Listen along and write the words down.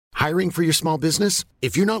Hiring for your small business?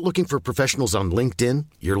 If you're not looking for professionals on LinkedIn,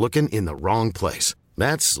 you're looking in the wrong place.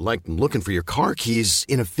 That's like looking for your car keys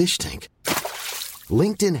in a fish tank.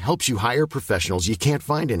 LinkedIn helps you hire professionals you can't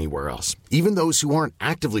find anywhere else, even those who aren't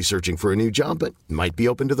actively searching for a new job but might be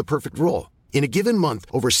open to the perfect role. In a given month,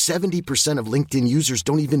 over 70% of LinkedIn users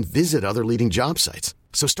don't even visit other leading job sites.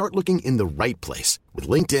 So start looking in the right place. With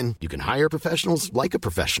LinkedIn, you can hire professionals like a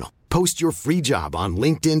professional. Post your free job on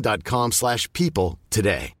linkedin.com/people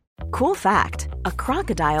today. Cool fact, a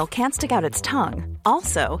crocodile can't stick out its tongue.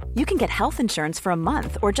 Also, you can get health insurance for a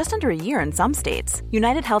month or just under a year in some states.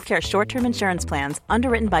 United Healthcare short-term insurance plans,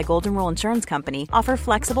 underwritten by Golden Rule Insurance Company, offer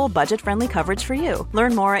flexible, budget-friendly coverage for you.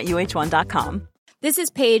 Learn more at uh1.com. This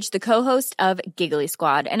is Paige, the co-host of Giggly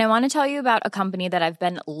Squad, and I want to tell you about a company that I've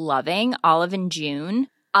been loving, Olive & June.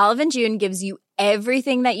 Olive & June gives you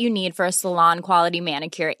everything that you need for a salon-quality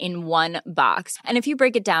manicure in one box. And if you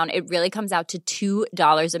break it down, it really comes out to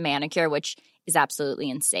 $2 a manicure, which is absolutely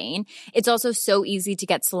insane. It's also so easy to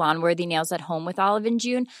get salon-worthy nails at home with Olive &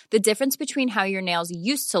 June. The difference between how your nails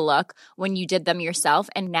used to look when you did them yourself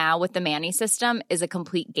and now with the Mani system is a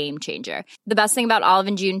complete game changer. The best thing about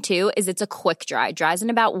Olive & June, too, is it's a quick dry. Dries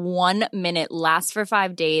in about 1 minute, lasts for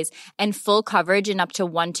 5 days, and full coverage in up to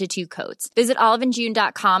 1 to 2 coats. Visit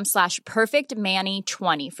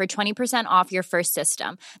oliveandjune.com/perfectmani20 for 20% off your first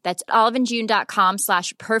system. That's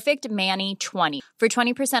oliveandjune.com/perfectmani20 for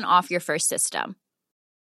 20% off your first system.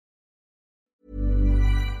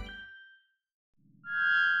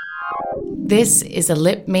 This is a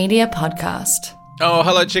Lip Media podcast. Oh,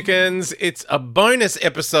 hello, chickens. It's a bonus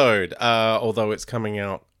episode, although it's coming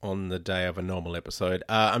out on the day of a normal episode.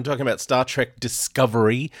 I'm talking about Star Trek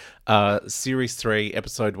Discovery, Series 3,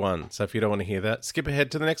 Episode 1. So if you don't want to hear that, skip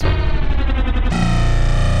ahead to the next one.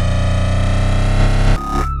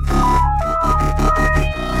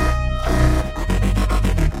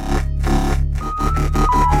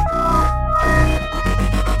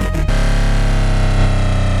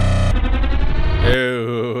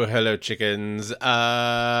 Hello, chickens.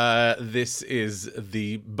 This is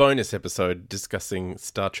the bonus episode discussing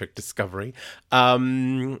Star Trek Discovery. I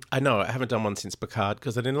know, I haven't done one since Picard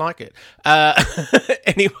because I didn't like it.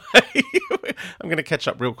 Anyway, I'm going to catch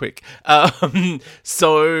up real quick.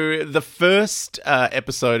 So the first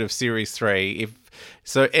episode of Series 3,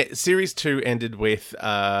 Series 2 ended with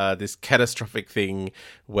this catastrophic thing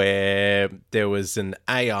where there was an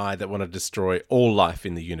AI that wanted to destroy all life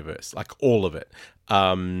in the universe, like all of it.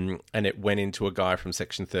 And it went into a guy from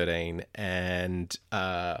Section 13 or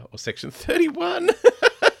Section 31.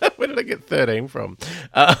 Where did I get 13 from?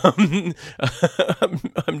 I'm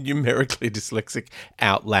numerically dyslexic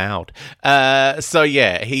out loud.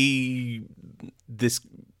 This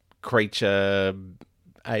creature,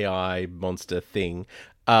 AI monster thing,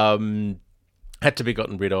 had to be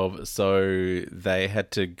gotten rid of. So they had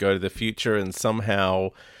to go to the future and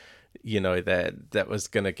somehow, that was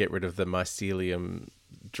going to get rid of the mycelium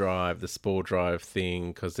drive, the spore drive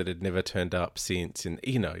thing, because it had never turned up since. And,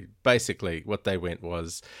 basically what they went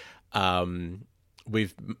was,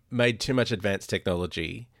 we've made too much advanced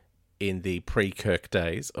technology in the pre-Kirk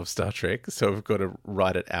days of Star Trek, so we've got to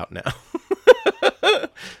write it out now.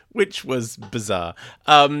 Which was bizarre.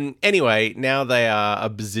 Anyway, now they are a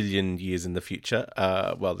bazillion years in the future.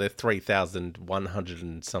 They're 3,100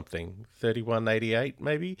 and something, 3188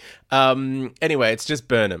 maybe. Anyway, it's just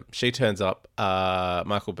Burnham. She turns up,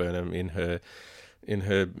 Michael Burnham in her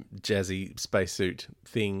jazzy spacesuit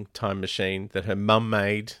thing, time machine that her mum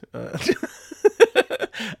made.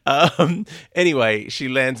 Anyway, she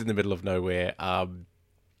lands in the middle of nowhere.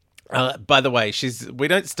 By the way, we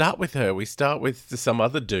don't start with her. We start with some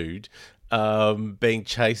other dude being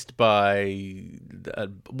chased by...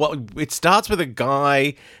 it starts with a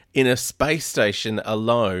guy in a space station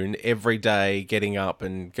alone every day, getting up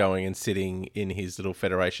and going and sitting in his little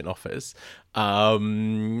Federation office.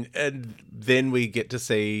 And then we get to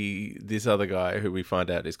see this other guy who we find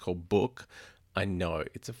out is called Book. I know,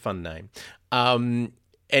 it's a fun name.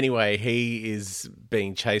 Anyway, he is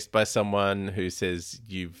being chased by someone who says,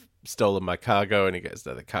 "You've stolen my cargo," and he goes,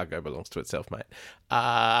 "No, the cargo belongs to itself, mate."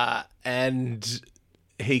 And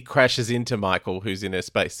he crashes into Michael, who's in her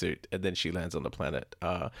spacesuit, and then she lands on the planet.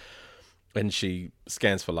 And she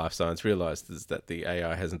scans for life signs, realizes that the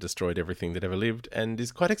AI hasn't destroyed everything that ever lived, and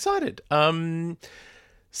is quite excited.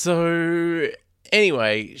 So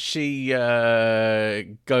anyway, she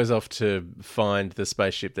goes off to find the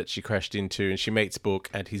spaceship that she crashed into, and she meets Book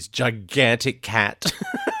and his gigantic cat.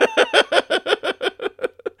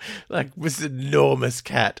 Like, this enormous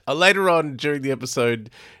cat. Later on during the episode,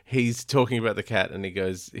 he's talking about the cat, and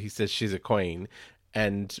he says she's a queen,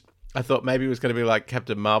 and I thought maybe it was going to be like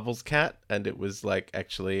Captain Marvel's cat, and it was like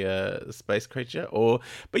actually a space creature.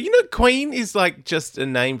 But Queen is like just a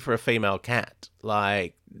name for a female cat.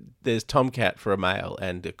 Like there's Tomcat for a male,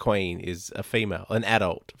 and a Queen is a female, an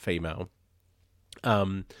adult female.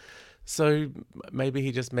 So maybe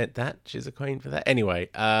he just meant that she's a queen for that. Anyway,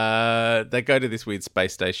 they go to this weird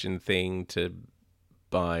space station thing to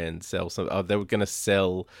buy and sell some. Oh, they were going to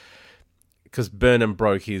sell. Because Burnham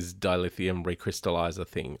broke his dilithium recrystallizer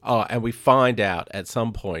thing. Oh, and we find out at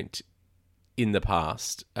some point in the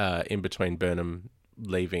past, in between Burnham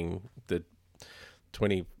leaving the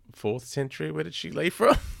 24th century, where did she leave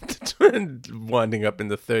from? And winding up in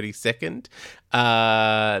the 32nd,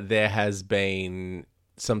 there has been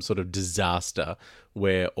some sort of disaster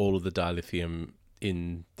where all of the dilithium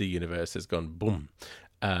in the universe has gone boom,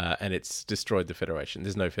 and it's destroyed the Federation.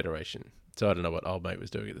 There's no Federation. So I don't know what old mate was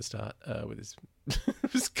doing at the start with his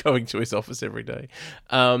just going to his office every day.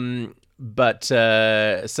 So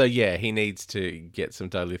yeah, he needs to get some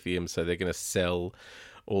dilithium. So they're going to sell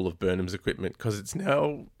all of Burnham's equipment because it's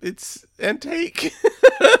antique.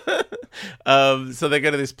 So they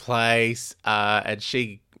go to this place, and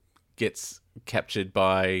she gets captured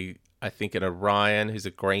by, I think, an Orion who's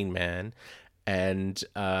a green man, and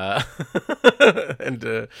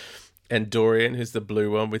and Dorian, who's the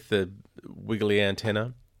blue one with the wiggly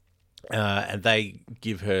antenna. And they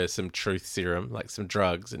give her some truth serum, like some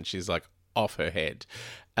drugs, and she's like off her head,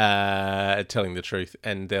 telling the truth.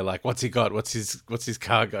 And they're like, "What's he got? What's his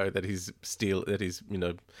cargo that he's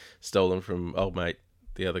stolen from old mate,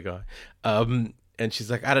 the other guy?" And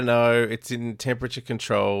she's like, "I don't know. It's in temperature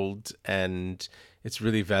controlled, and it's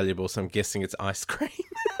really valuable. So I'm guessing it's ice cream."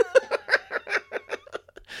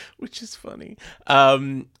 Which is funny.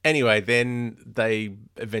 Anyway, then they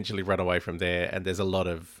eventually run away from there, and there's a lot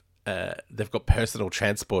of... they've got personal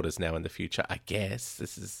transporters now in the future, I guess.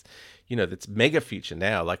 This is, that's mega future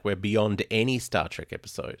now. Like, we're beyond any Star Trek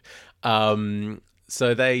episode.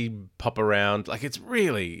 So they pop around. Like, it's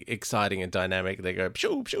really exciting and dynamic. They go,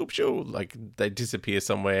 pshoo, pshoo, pshoo. Like, they disappear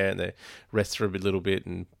somewhere, and they rest for a little bit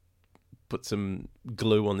and put some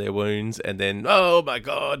glue on their wounds, and then, oh my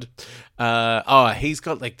god, he's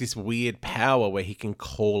got like this weird power where he can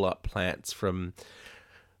call up plants from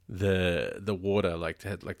the water, like to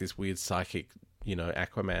have like this weird psychic,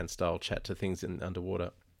 Aquaman style chat to things in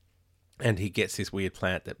underwater. And he gets this weird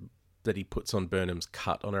plant that he puts on Burnham's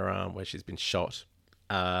cut on her arm where she's been shot,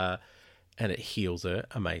 and it heals her.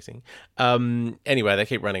 Amazing. Anyway, they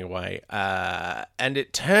keep running away, and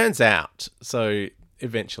it turns out, so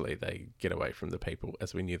eventually they get away from the people,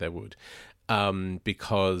 as we knew they would,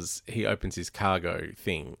 because he opens his cargo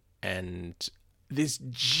thing, and this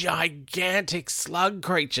gigantic slug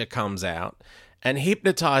creature comes out and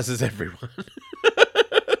hypnotizes everyone.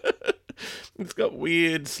 It's got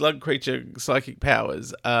weird slug creature psychic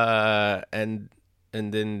powers, and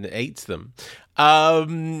then eats them,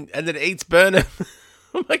 and then eats Burnham.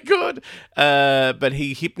 Oh my god! But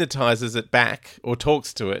he hypnotizes it back, or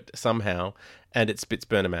talks to it somehow, and it spits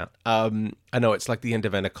Burnham out. I know, it's like the end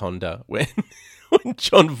of Anaconda when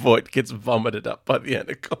John Voight gets vomited up by the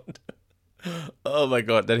anaconda. Oh my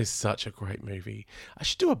god, that is such a great movie. I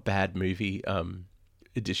should do a bad movie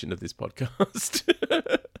edition of this podcast.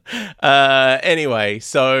 Anyway,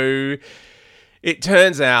 so it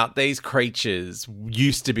turns out these creatures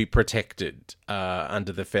used to be protected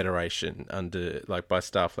under the Federation, by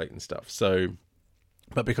Starfleet and stuff. So,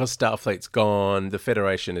 but because Starfleet's gone, the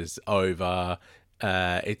Federation is over.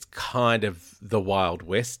 It's kind of the Wild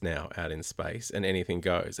West now out in space, and anything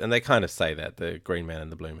goes. And they kind of say that, the Green Man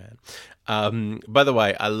and the Blue Man. By the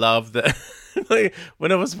way, I love that.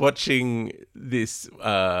 When I was watching this,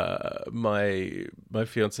 my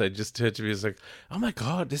fiance just turned to me and was like, "Oh my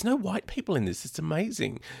god, there's no white people in this. It's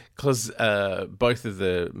amazing." Because both of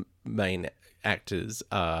the main actors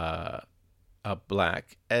are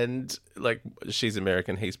black, and like, she's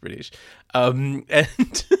American, he's British, and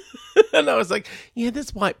and I was like, yeah,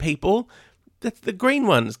 there's white people. That's the green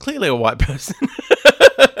one. It's clearly a white person.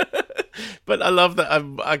 But I love that.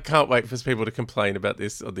 I can't wait for people to complain about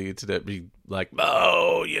this on the internet. Be like,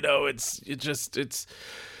 oh, it's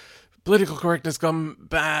political correctness gone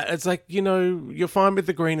bad. It's like, you're fine with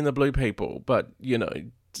the green and the blue people, but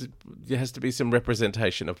there has to be some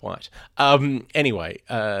representation of white. Anyway,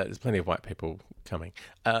 there's plenty of white people coming.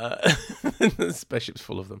 The spaceship's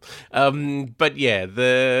full of them. But yeah,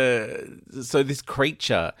 so this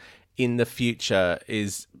creature in the future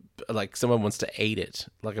is like, someone wants to eat it.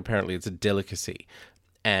 Like, apparently it's a delicacy.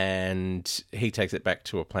 And he takes it back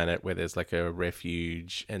to a planet where there's like a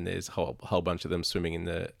refuge, and there's a whole bunch of them swimming in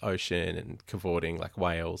the ocean and cavorting like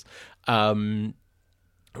whales.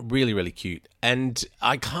 Really, really cute. And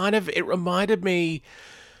it reminded me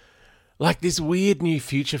like this weird new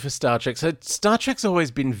future for Star Trek. So Star Trek's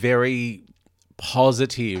always been very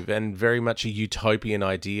positive and very much a utopian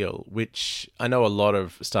ideal, which I know a lot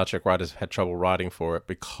of Star Trek writers have had trouble writing for it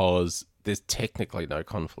because there's technically no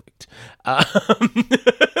conflict.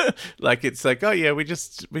 Like it's like, oh yeah, we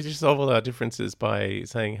just solve all our differences by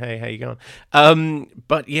saying, hey, how you going?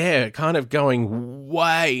 But yeah, kind of going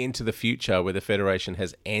way into the future where the Federation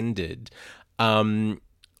has ended,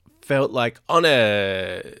 felt like on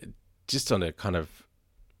a kind of,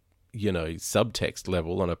 subtext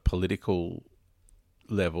level, on a political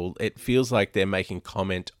level, it feels like they're making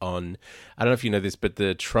comment on, I don't know if you know this, but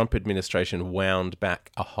the Trump administration wound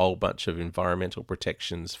back a whole bunch of environmental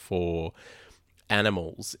protections for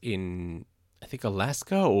animals in, I think,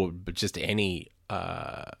 Alaska or just any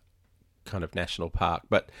kind of national park,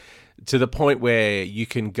 but to the point where you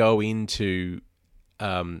can go into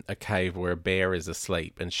a cave where a bear is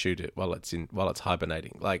asleep and shoot it while it's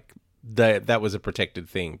hibernating. Like that was a protected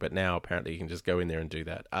thing, but now apparently you can just go in there and do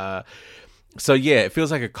that. So yeah, it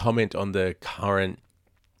feels like a comment on the current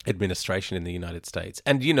administration in the United States.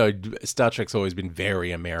 And, Star Trek's always been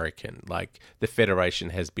very American. Like the Federation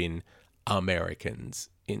has been Americans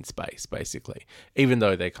in space, basically. Even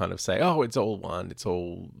though they kind of say, oh, it's all one, it's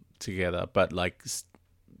all together. But like,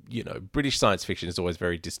 British science fiction is always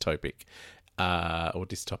very dystopic.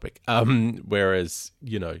 Whereas,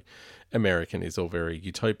 American is all very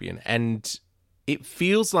utopian. And it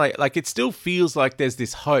feels like it still feels like there's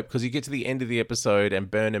this hope because you get to the end of the episode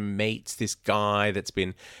and Burnham meets this guy that's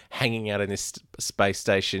been hanging out in this space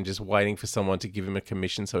station just waiting for someone to give him a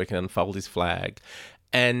commission so he can unfold his flag.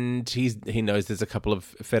 And he knows there's a couple of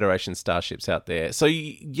Federation starships out there. So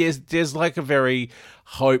yes, there's like a very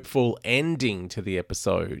hopeful ending to the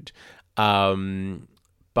episode.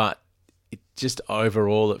 But it just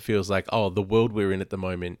overall it feels like, the world we're in at the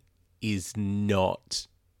moment is not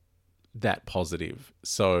that positive,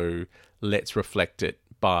 so let's reflect it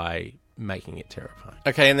by making it terrifying.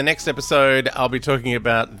 Okay, in the next episode, I'll be talking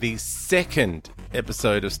about the second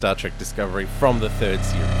episode of Star Trek Discovery from the third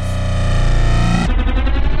series.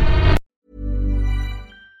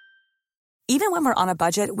 Even when we're on a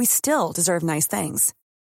budget, we still deserve nice things.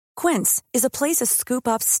 Quince is a place to scoop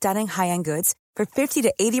up stunning high-end goods for 50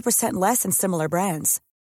 to 80% less than similar brands.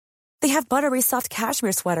 They have buttery soft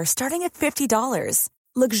cashmere sweaters starting at $50,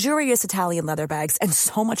 luxurious Italian leather bags, and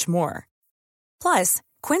so much more. Plus,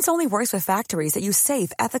 Quince only works with factories that use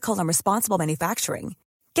safe, ethical, and responsible manufacturing.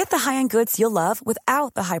 Get the high-end goods you'll love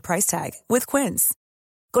without the high price tag with Quince.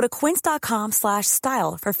 Go to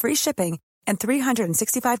quince.com/style for free shipping and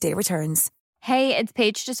 365-day returns. Hey, it's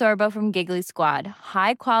Paige DeSorbo from Giggly Squad.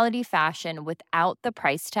 High quality fashion without the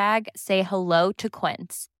price tag. Say hello to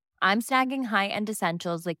Quince. I'm snagging high-end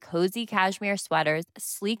essentials like cozy cashmere sweaters,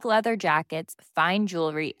 sleek leather jackets, fine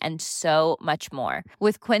jewelry, and so much more.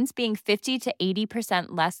 With Quince being 50 to 80%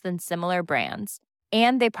 less than similar brands.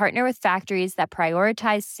 And they partner with factories that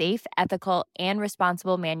prioritize safe, ethical, and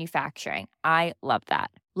responsible manufacturing. I love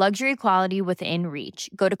that. Luxury quality within reach.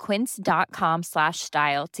 Go to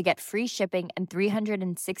quince.com/style to get free shipping and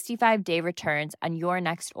 365-day returns on your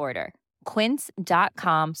next order.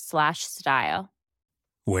 Quince.com/style.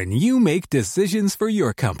 When you make decisions for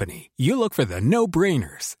your company, you look for the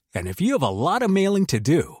no-brainers. And if you have a lot of mailing to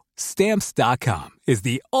do, Stamps.com is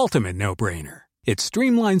the ultimate no-brainer. It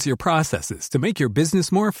streamlines your processes to make your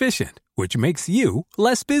business more efficient, which makes you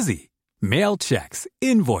less busy. Mail checks,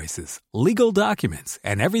 invoices, legal documents,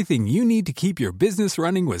 and everything you need to keep your business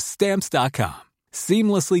running with Stamps.com.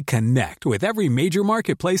 Seamlessly connect with every major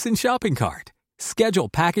marketplace and shopping cart. Schedule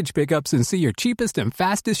package pickups and see your cheapest and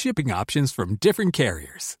fastest shipping options from different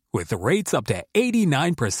carriers. With rates up to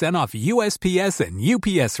 89% off USPS and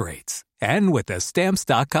UPS rates. And with the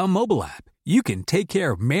Stamps.com mobile app, you can take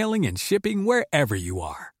care of mailing and shipping wherever you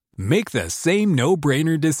are. Make the same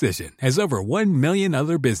no-brainer decision as over 1 million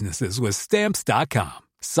other businesses with Stamps.com.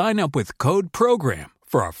 Sign up with code PROGRAM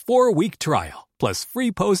for a 4-week trial, plus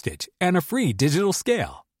free postage and a free digital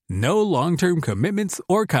scale. No long-term commitments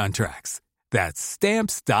or contracts. That's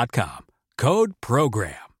Stamps.com. Code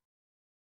PROGRAM.